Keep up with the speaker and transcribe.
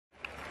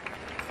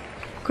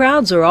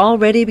Crowds are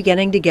already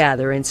beginning to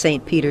gather in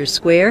St. Peter's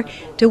Square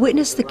to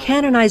witness the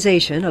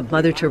canonization of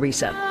Mother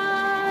Teresa.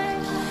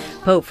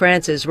 Pope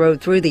Francis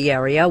rode through the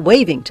area,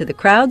 waving to the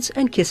crowds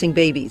and kissing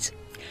babies.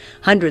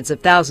 Hundreds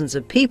of thousands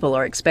of people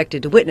are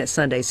expected to witness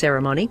Sunday's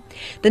ceremony.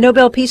 The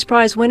Nobel Peace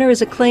Prize winner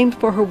is acclaimed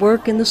for her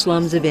work in the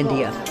slums of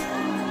India.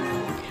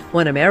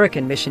 One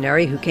American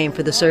missionary who came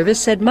for the service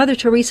said Mother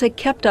Teresa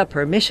kept up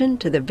her mission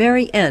to the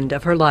very end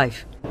of her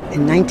life.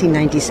 In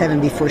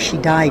 1997, before she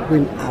died,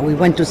 we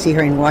went to see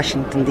her in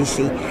Washington,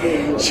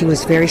 D.C. She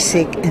was very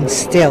sick, and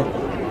still,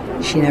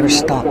 she never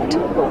stopped.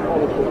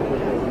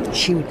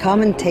 She would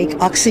come and take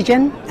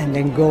oxygen and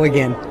then go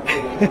again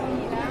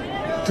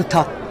to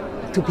talk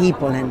to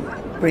people and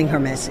bring her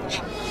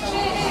message.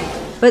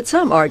 But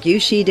some argue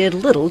she did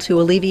little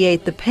to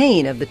alleviate the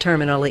pain of the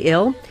terminally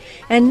ill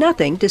and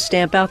nothing to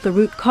stamp out the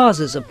root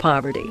causes of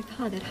poverty.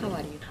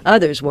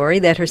 Others worry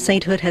that her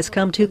sainthood has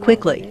come too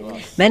quickly.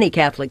 Many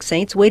Catholic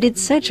saints waited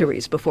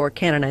centuries before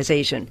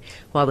canonization,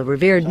 while the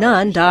revered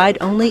nun died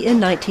only in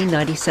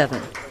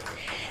 1997.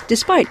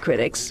 Despite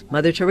critics,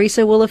 Mother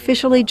Teresa will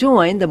officially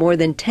join the more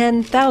than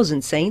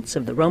 10,000 saints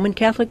of the Roman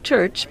Catholic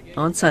Church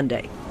on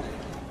Sunday.